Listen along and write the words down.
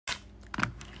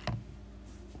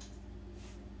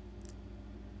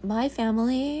My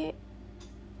family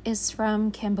is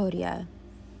from Cambodia,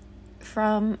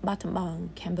 from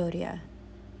Battambang, Cambodia,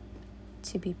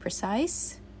 to be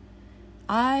precise.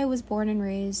 I was born and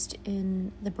raised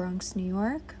in the Bronx, New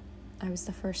York. I was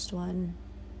the first one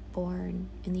born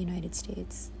in the United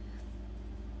States.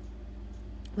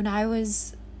 When I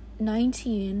was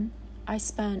 19, I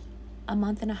spent a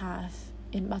month and a half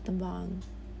in Battambang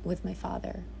with my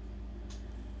father.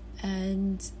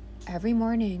 And every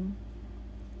morning,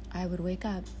 I would wake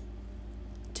up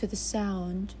to the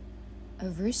sound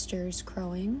of roosters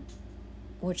crowing,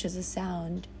 which is a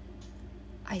sound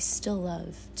I still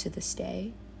love to this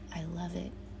day. I love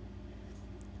it.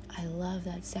 I love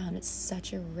that sound. It's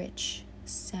such a rich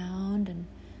sound, and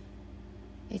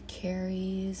it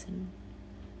carries and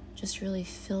just really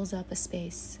fills up a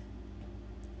space.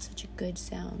 Such a good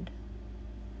sound.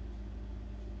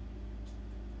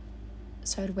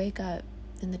 So I'd wake up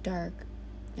in the dark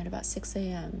at about 6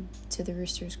 a.m. to the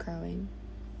roosters crowing.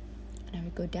 And I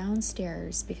would go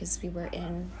downstairs because we were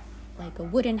in like a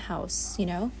wooden house,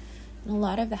 And a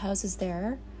lot of the houses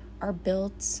there are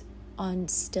built on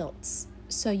stilts.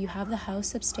 So you have the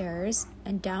house upstairs,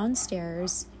 and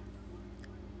downstairs,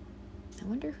 I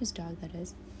wonder whose dog that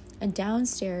is. And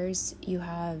downstairs you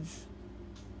have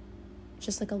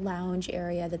just like a lounge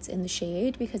area that's in the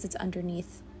shade because it's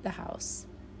underneath the house.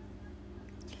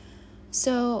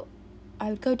 So I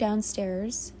would go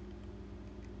downstairs.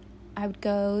 I would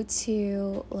go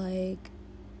to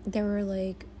there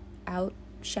were out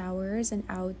showers and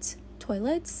out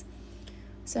toilets.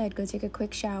 So I'd go take a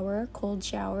quick shower, cold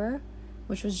shower,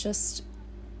 which was just,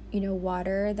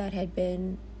 water that had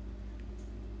been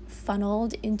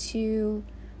funneled into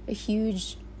a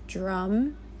huge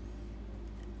drum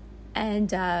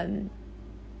and a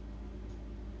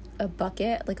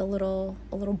bucket, like a little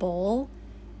bowl,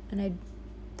 and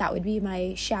that would be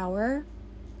my shower.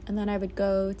 And then I would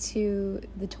go to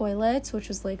the toilet, which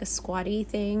was like a squatty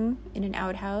thing in an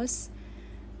outhouse.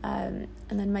 And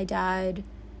then my dad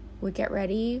would get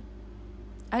ready.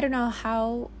 I don't know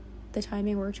how the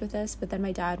timing worked with this, but then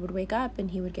my dad would wake up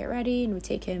and he would get ready, and it would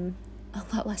take him a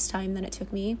lot less time than it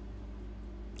took me.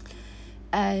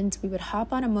 And we would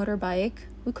hop on a motorbike.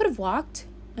 We could have walked.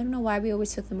 I don't know why we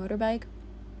always took the motorbike.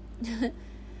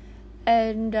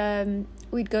 And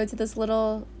we'd go to this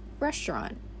little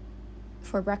restaurant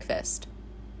for breakfast.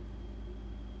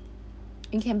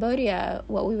 In Cambodia,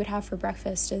 what we would have for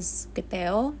breakfast is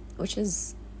gateo, which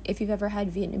is, if you've ever had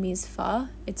Vietnamese pho,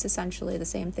 it's essentially the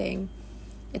same thing.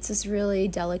 It's this really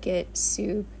delicate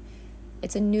soup.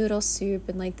 It's a noodle soup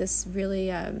and like this really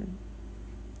in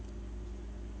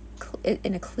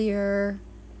a clear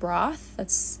broth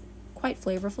that's quite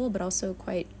flavorful, but also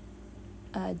quite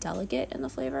delicate in the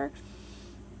flavor.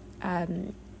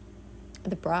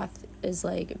 The broth is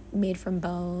like made from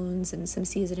bones and some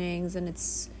seasonings, and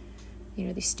it's,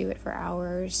 they stew it for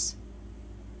hours.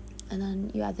 And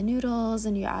then you add the noodles,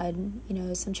 and you add,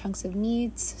 some chunks of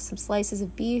meat, some slices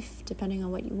of beef, depending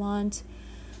on what you want,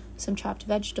 some chopped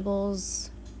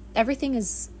vegetables. Everything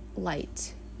is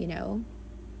light,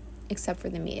 except for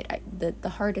the meat. The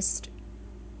hardest,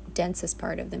 densest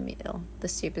part of the meal, the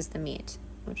soup, is the meat,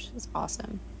 which is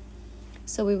awesome.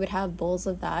 So we would have bowls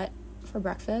of that for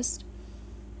breakfast.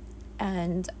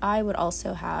 And I would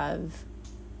also have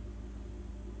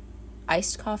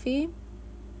iced coffee.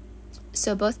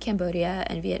 So both Cambodia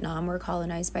and Vietnam were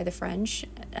colonized by the French,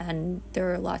 and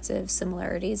there are lots of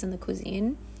similarities in the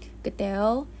cuisine.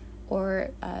 Gateo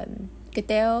or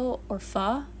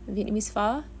pho, Vietnamese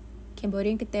pho,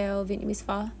 Cambodian gateo, Vietnamese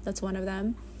pho, that's one of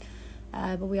them.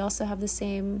 But we also have the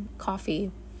same coffee.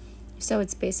 So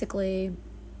it's basically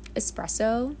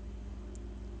espresso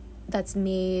that's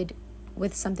made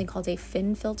with something called a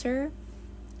fin filter.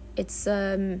 It's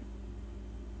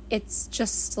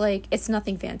just like, it's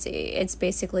nothing fancy. It's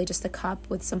basically just a cup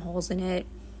with some holes in it,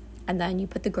 and then you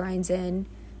put the grinds in.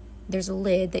 There's a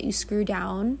lid that you screw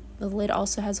down. The lid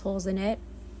also has holes in it,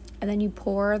 and then you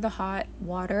pour the hot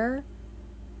water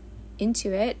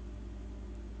into it,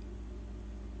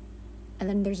 and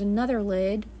then there's another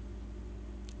lid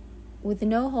with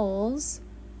no holes.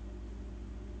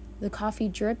 The water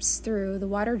drips through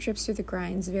the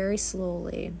grinds very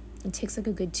slowly. It takes like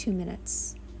a good 2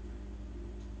 minutes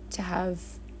to have,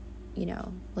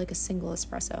 like a single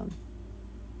espresso.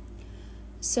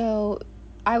 So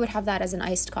I would have that as an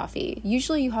iced coffee.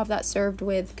 Usually you have that served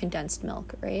with condensed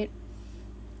milk, right?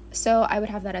 So I would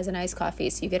have that as an iced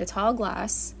coffee. So you get a tall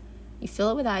glass, you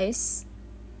fill it with ice,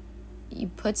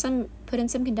 you put in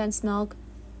some condensed milk,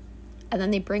 and then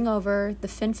they bring over the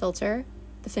fin filter.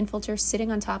 The fin filter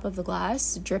sitting on top of the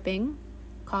glass, dripping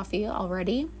coffee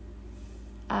already.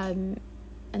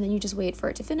 and then you just wait for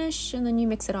it to finish, and then you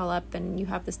mix it all up, and you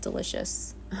have this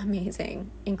delicious,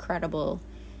 amazing, incredible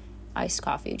iced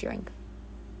coffee drink.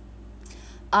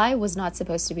 I was not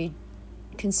supposed to be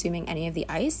consuming any of the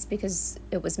ice because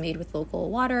it was made with local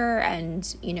water,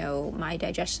 and my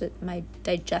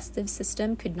digestive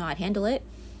system could not handle it.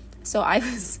 So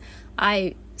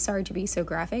sorry to be so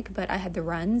graphic, but I had the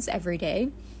runs every day,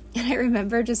 and I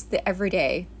remember just every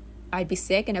day I'd be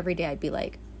sick, and every day I'd be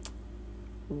like,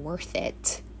 worth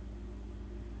it,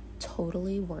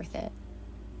 totally worth it.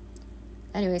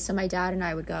 Anyway, so my dad and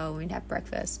I would go and have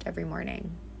breakfast every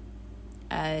morning,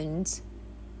 and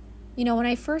when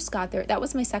I first got there, that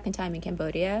was my second time in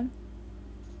Cambodia.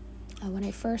 When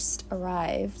I first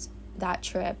arrived that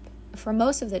trip, for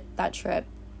most of that trip,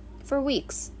 for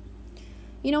weeks,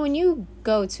 when you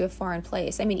go to a foreign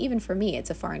place, I mean, even for me, it's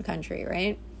a foreign country,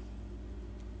 right?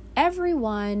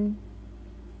 Everyone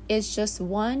is just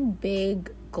one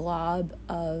big glob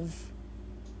of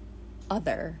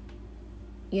other,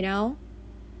 Maybe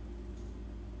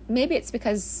it's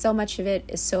because so much of it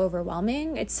is so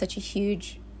overwhelming. It's such a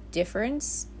huge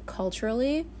difference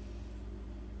culturally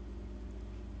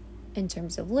in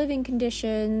terms of living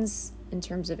conditions, in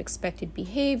terms of expected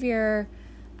behavior,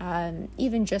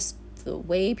 even just the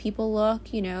way people look.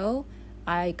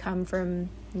 I come from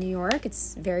New York.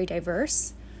 It's very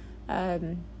diverse.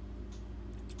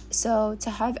 So to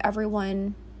have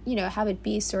everyone, have it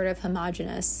be sort of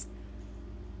homogenous,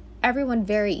 everyone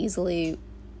very easily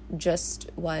just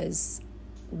was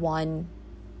one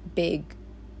big,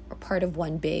 or part of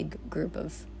one big group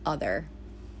of other.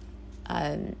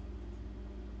 And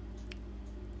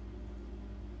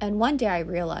one day I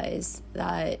realized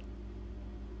that,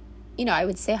 I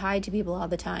would say hi to people all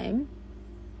the time,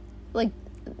 like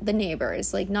the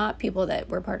neighbors, like not people that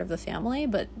were part of the family,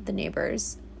 but the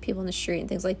neighbors, people in the street and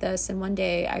things like this. And one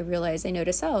day I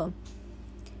noticed,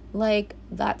 like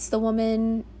that's the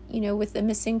woman, with the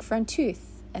missing front tooth,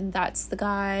 and that's the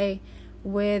guy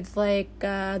with like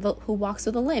who walks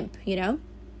with a limp, And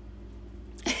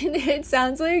it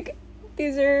sounds like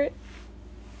these are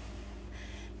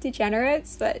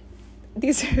degenerates, but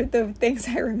these are the things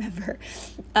I remember.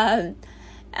 And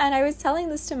I was telling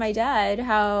this to my dad,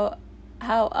 how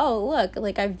oh look,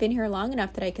 like I've been here long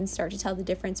enough that I can start to tell the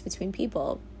difference between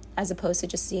people, as opposed to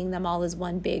just seeing them all as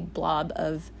one big blob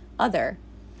of other.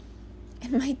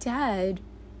 And my dad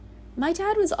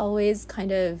was always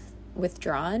kind of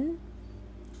withdrawn.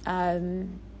 My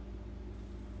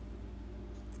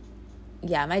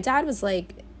dad was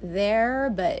like there,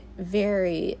 but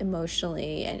very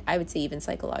emotionally, and I would say even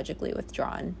psychologically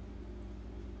withdrawn.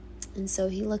 And so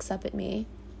he looks up at me,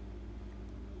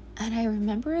 and I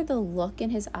remember the look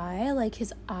in his eye, like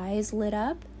his eyes lit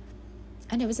up,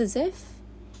 and it was as if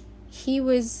he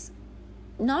was,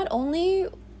 not only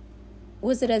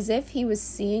was it as if he was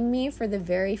seeing me for the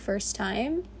very first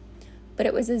time, but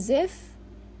it was as if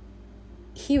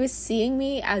he was seeing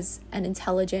me as an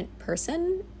intelligent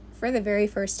person for the very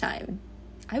first time.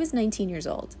 I was 19 years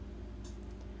old.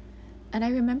 And I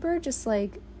remember just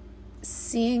like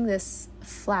seeing this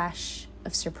flash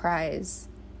of surprise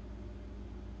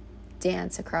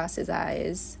dance across his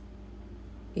eyes,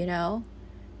 And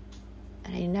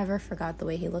I never forgot the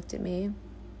way he looked at me.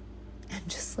 And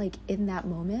just like in that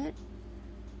moment,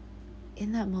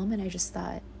 I just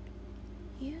thought,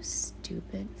 you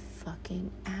stupid fucking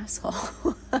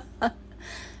asshole.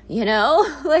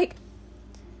 Like,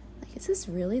 is this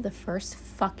really the first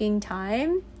fucking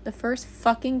time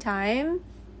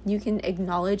you can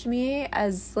acknowledge me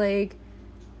as like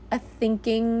a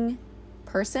thinking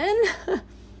person?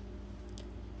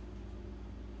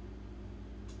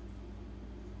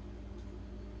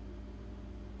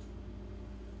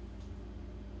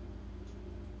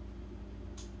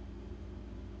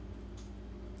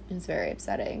 It's very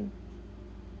upsetting.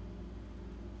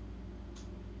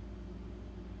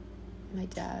 My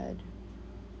dad.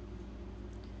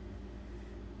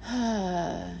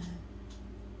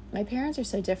 My parents are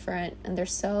so different, and they're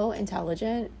so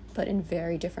intelligent, but in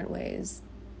very different ways.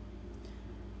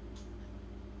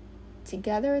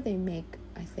 Together, they make,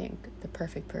 I think, the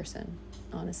perfect person,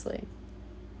 honestly.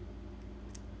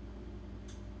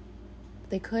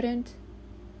 They couldn't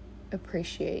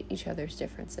appreciate each other's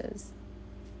differences.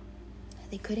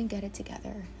 They couldn't get it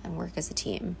together and work as a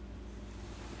team.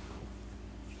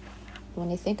 When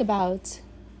I think about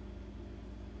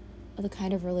the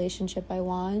kind of relationship I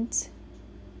want,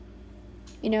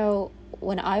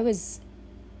 when I was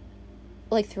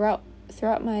like throughout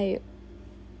my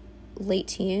late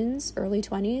teens, early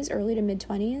 20s, early to mid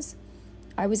 20s,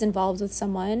 I was involved with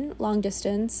someone long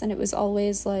distance, and it was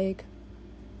always like,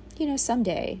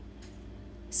 someday.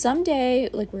 someday,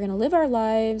 like, we're going to live our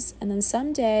lives, and then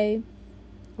someday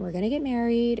we're going to get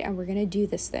married and we're going to do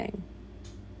this thing.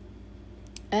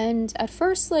 And at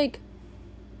first, like,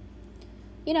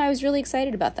 I was really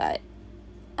excited about that.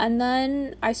 And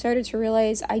then I started to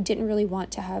realize I didn't really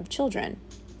want to have children.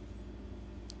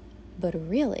 But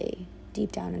really,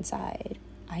 deep down inside,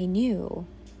 I knew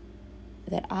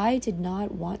that I did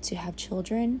not want to have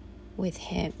children with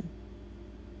him.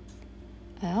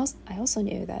 I also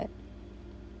knew that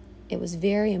it was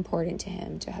very important to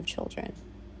him to have children.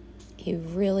 He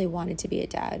really wanted to be a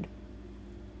dad.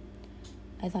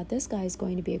 I thought, this guy's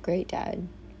going to be a great dad.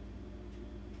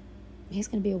 He's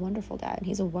going to be a wonderful dad.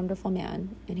 He's a wonderful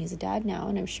man, and he's a dad now,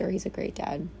 and I'm sure he's a great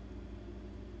dad.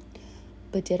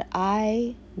 But did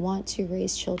I want to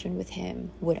raise children with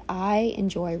him? Would I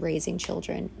enjoy raising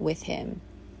children with him?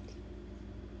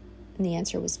 And the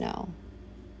answer was no.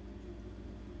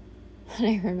 And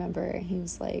I remember he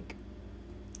was like,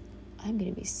 I'm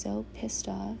going to be so pissed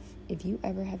off if you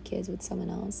ever have kids with someone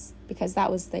else. Because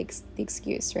that was like the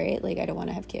excuse, right? Like, I don't want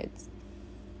to have kids.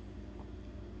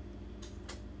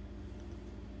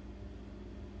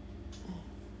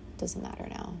 Doesn't matter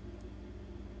now.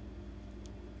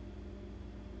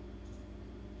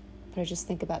 But I just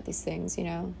think about these things,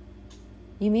 You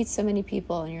meet so many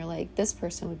people and you're like, this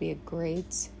person would be a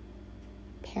great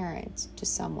parent to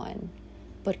someone.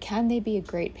 But can they be a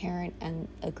great parent and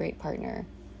a great partner?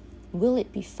 Will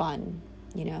it be fun,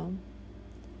 When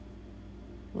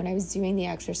I was doing the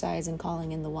exercise and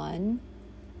calling in the one,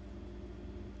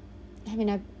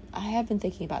 I have been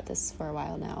thinking about this for a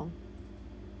while now.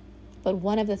 But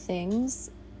one of the things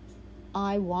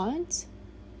I want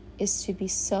is to be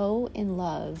so in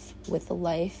love with the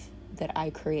life that I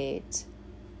create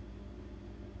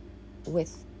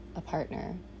with a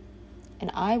partner.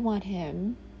 And I want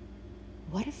him,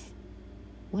 what if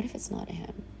it's not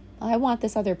him? I want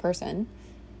this other person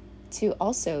to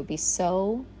also be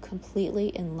so completely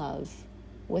in love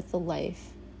with the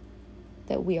life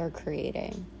that we are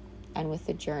creating and with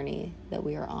the journey that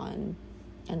we are on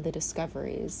and the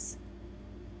discoveries,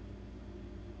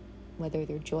 whether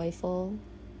they're joyful,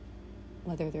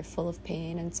 whether they're full of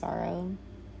pain and sorrow,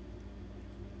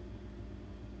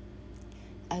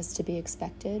 as to be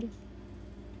expected.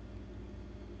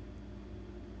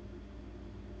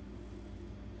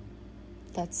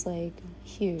 That's like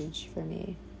huge for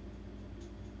me.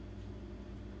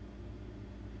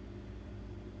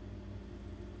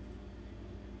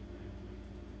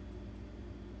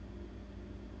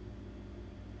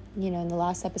 In the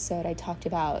last episode, I talked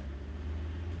about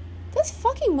this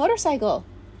fucking motorcycle.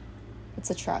 It's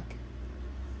a truck.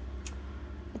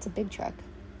 It's a big truck.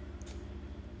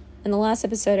 In the last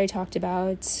episode, I talked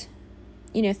about,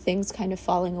 things kind of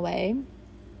falling away.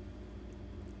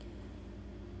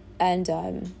 And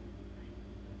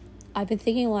I've been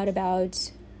thinking a lot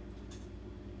about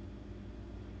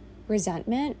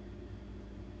resentment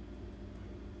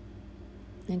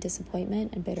and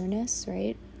disappointment and bitterness,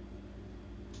 right?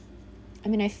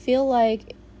 I feel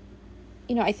like,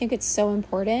 I think it's so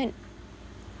important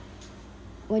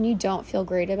when you don't feel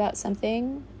great about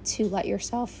something to let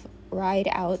yourself ride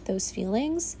out those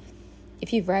feelings.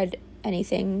 If you've read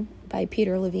anything by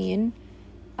Peter Levine,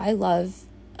 I love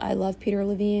Peter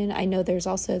Levine. I know there's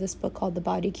also this book called The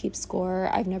Body Keeps Score.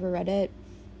 I've never read it.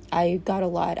 I got a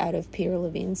lot out of Peter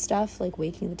Levine's stuff, like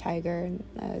Waking the Tiger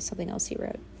and something else he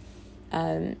wrote.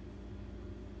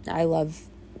 I love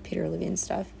Peter Levine's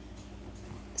stuff.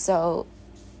 So,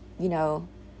 I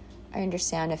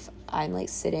understand if I'm like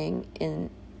sitting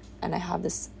in and I have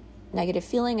this negative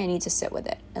feeling, I need to sit with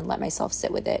it and let myself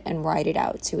sit with it and ride it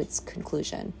out to its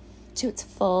conclusion, to its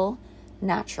full,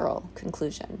 natural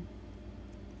conclusion.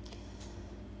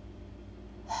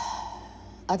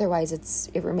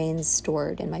 Otherwise, it remains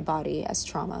stored in my body as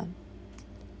trauma.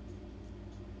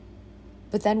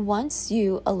 But then once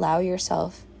you allow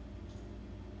yourself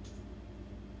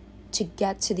to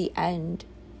get to the end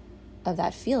of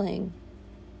that feeling,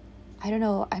 I don't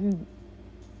know, I'm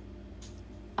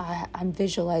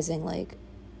visualizing like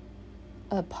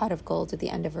a pot of gold at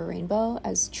the end of a rainbow,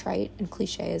 as trite and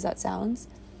cliche as that sounds.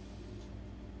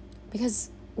 Because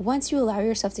once you allow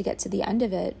yourself to get to the end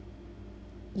of it,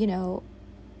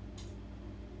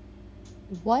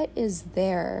 what is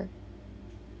there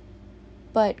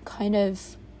but kind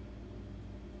of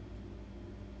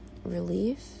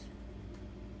relief?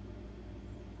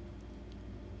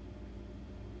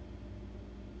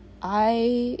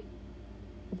 I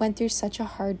went through such a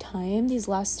hard time these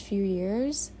last few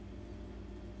years,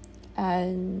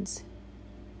 and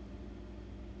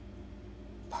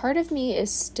part of me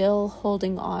is still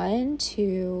holding on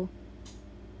to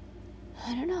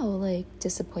I don't know, like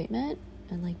disappointment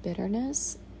and like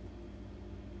bitterness.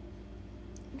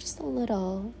 Just a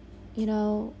little,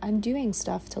 I'm doing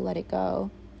stuff to let it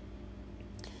go.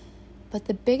 But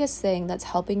the biggest thing that's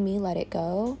helping me let it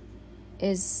go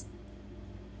is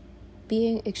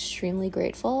being extremely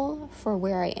grateful for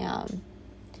where I am.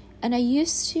 And I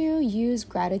used to use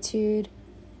gratitude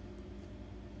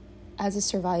as a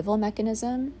survival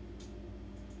mechanism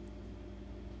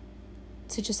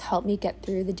to just help me get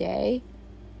through the day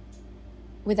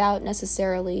without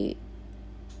necessarily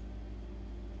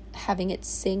having it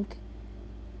sink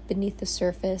beneath the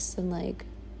surface and like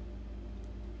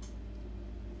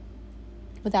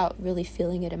without really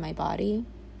feeling it in my body,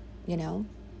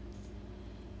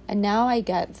 And now I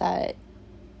get that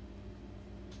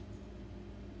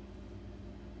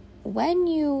when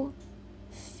you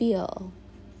feel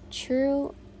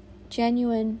true,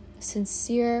 genuine,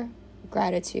 sincere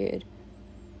gratitude,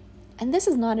 and this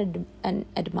is not an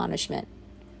admonishment.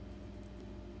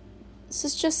 This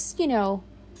is just, an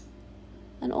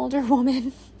older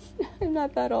woman. I'm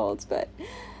not that old, but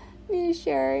me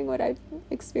sharing what I've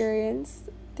experienced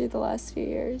through the last few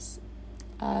years.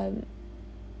 But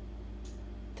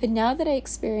now that I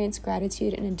experience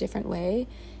gratitude in a different way,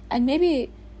 and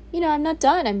maybe, I'm not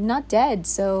done. I'm not dead.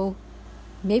 So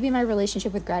maybe my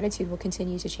relationship with gratitude will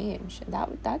continue to change.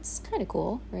 That's kind of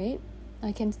cool, right?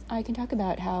 I can talk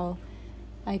about how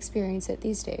I experience it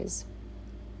these days.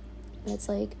 It's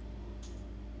like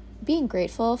being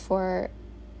grateful for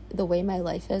the way my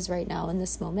life is right now in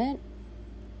this moment.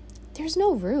 There's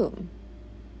no room.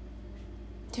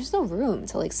 There's no room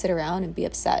to like sit around and be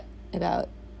upset about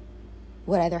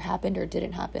what either happened or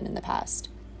didn't happen in the past.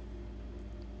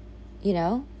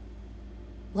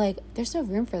 Like there's no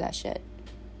room for that shit.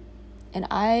 And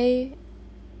I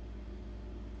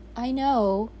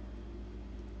know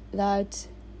that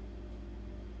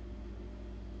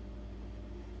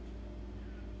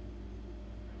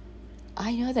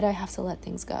I have to let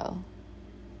things go.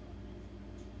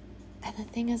 And the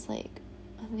thing is, like,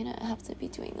 I'm gonna have to be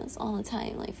doing this all the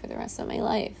time, like, for the rest of my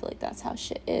life. Like, that's how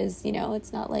shit is,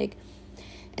 It's not like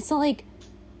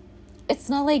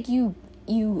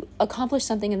you accomplish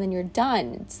something and then you're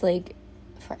done. It's like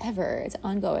forever. It's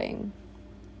ongoing.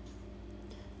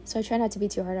 So I try not to be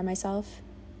too hard on myself.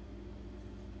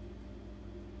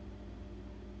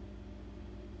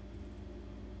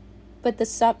 But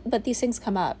these things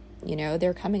come up,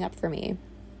 they're coming up for me.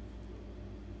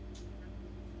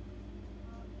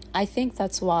 I think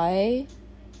that's why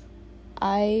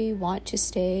I want to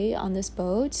stay on this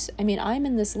boat. I mean, I'm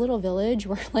in this little village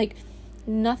where like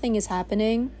nothing is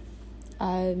happening.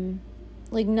 Nothing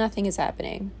is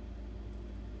happening.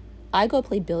 I go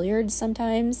play billiards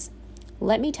sometimes.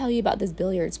 Let me tell you about this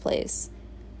billiards place.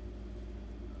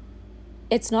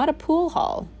 It's not a pool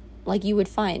hall like you would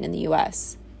find in the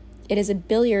US. It is a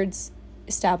billiards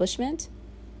establishment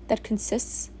that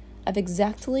consists of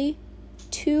exactly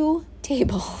 2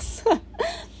 tables.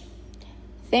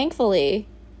 Thankfully,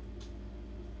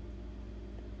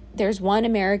 there's one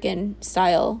American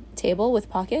style table with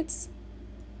pockets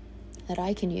that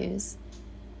I can use.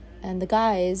 And the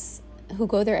guys who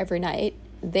go there every night,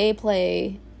 they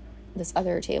play this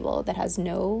other table that has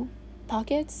no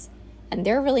pockets. And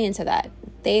they're really into that.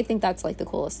 They think that's like the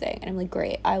coolest thing. And I'm like,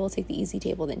 great, I will take the easy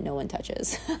table that no one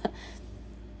touches.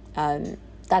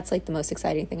 That's like the most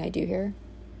exciting thing I do here.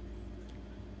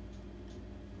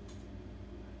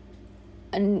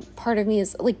 And part of me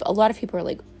is like, a lot of people are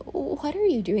like, what are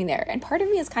you doing there? And part of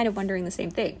me is kind of wondering the same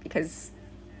thing, because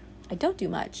I don't do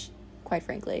much, quite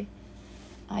frankly.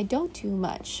 I don't do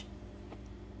much.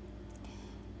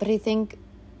 But I think,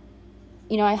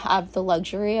 I have the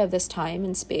luxury of this time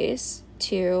and space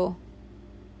to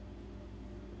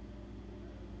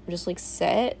just like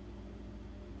sit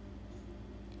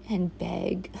and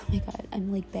beg. Oh my God,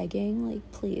 I'm like begging, like,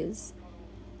 please.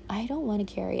 I don't want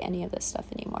to carry any of this stuff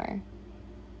anymore.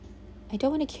 I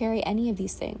don't want to carry any of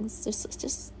these things.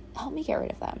 Just help me get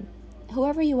rid of them.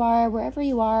 Whoever you are, wherever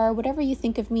you are, whatever you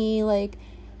think of me, like,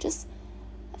 just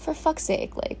for fuck's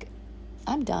sake, like,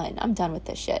 I'm done. I'm done with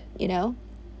this shit,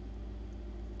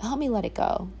 Help me let it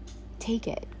go. Take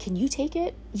it. Can you take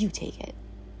it? You take it.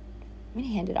 I'm going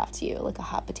to hand it off to you like a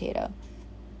hot potato.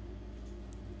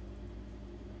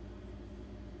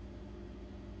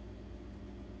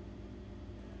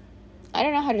 I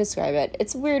don't know how to describe it.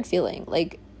 It's a weird feeling.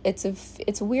 Like,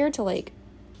 it's weird to like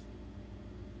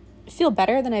feel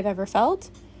better than I've ever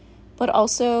felt, but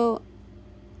also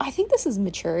I think this is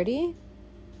maturity.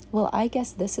 Well, I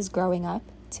guess this is growing up,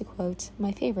 to quote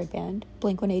my favorite band,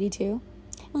 Blink-182.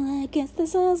 Well, I guess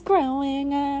this is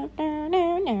growing up.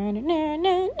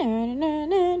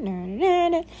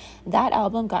 That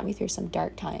album got me through some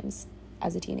dark times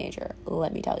as a teenager,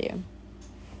 let me tell you.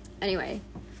 Anyway,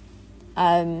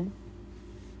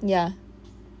 yeah.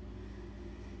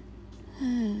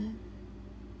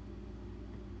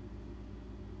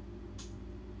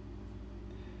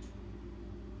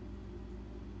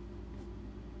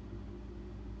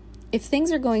 If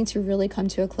things are going to really come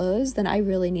to a close, then I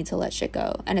really need to let shit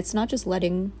go. And it's not just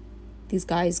letting these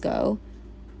guys go.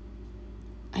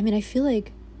 I mean, I feel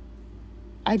like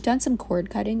I've done some cord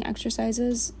cutting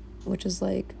exercises, which is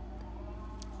like,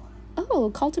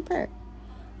 oh, call to prayer.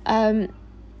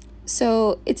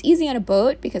 So it's easy on a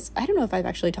boat because I don't know if I've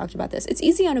actually talked about this. It's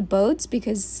easy on a boat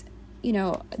because, you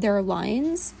know, there are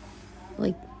lines,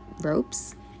 like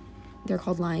ropes. They're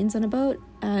called lines on a boat.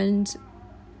 And,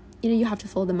 you know, you have to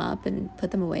fold them up and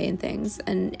put them away and things.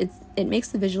 And it makes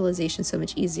the visualization so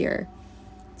much easier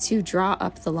to draw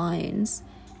up the lines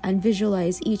and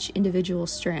visualize each individual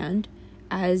strand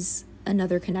as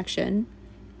another connection.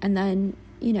 And then,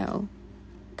 you know,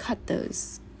 cut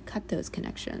those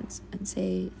connections and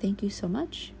say, thank you so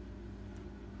much.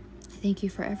 Thank you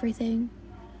for everything.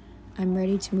 I'm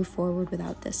ready to move forward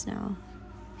without this now.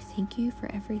 Thank you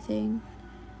for everything,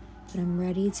 but I'm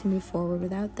ready to move forward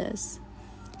without this.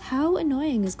 How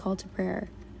annoying is call to prayer?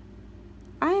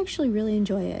 I actually really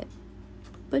enjoy it,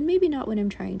 but maybe not when I'm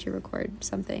trying to record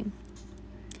something.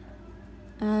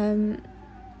 I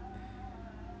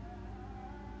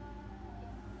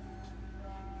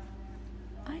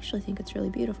actually think it's really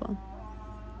beautiful.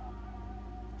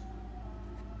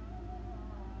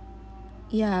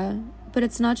 Yeah, but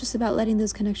it's not just about letting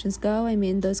those connections go. I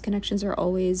mean, those connections are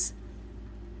always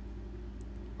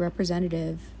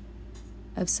representative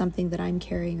of something that I'm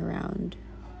carrying around.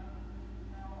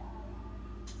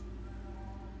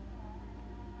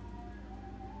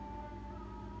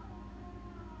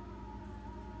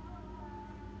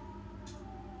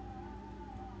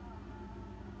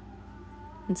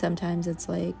 And sometimes it's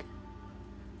like,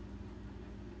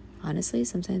 honestly,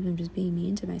 sometimes I'm just being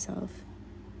mean to myself.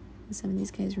 And some of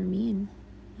these guys were mean.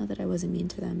 Not that I wasn't mean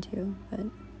to them too, but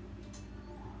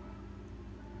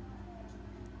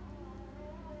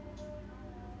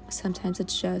sometimes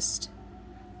it's just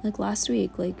like last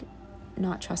week, like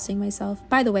not trusting myself.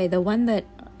 By the way, the one that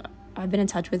I've been in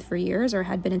touch with for years or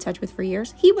had been in touch with for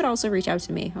years, he would also reach out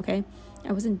to me, okay?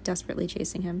 I wasn't desperately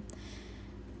chasing him.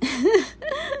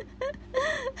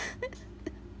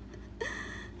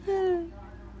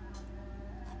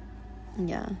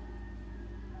 Yeah.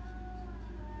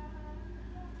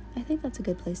 I think that's a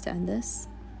good place to end this.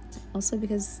 Also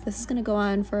because this is going to go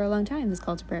on for a long time, this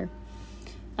call to prayer.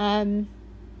 Thank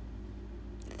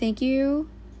you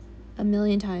a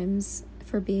million times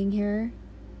for being here.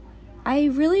 I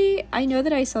know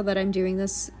that I said that I'm doing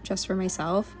this just for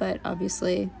myself, but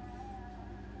obviously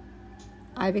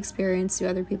I've experienced through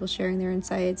other people sharing their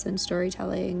insights and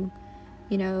storytelling,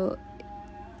 you know,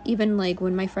 even like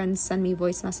when my friends send me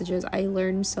voice messages, I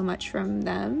learn so much from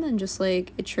them, and just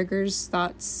like it triggers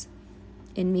thoughts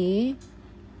in me.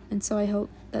 And so I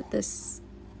hope that this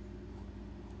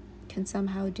can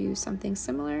somehow do something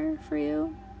similar for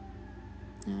you.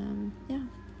 Yeah.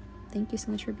 Thank you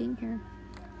so much for being here.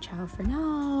 Ciao for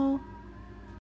now.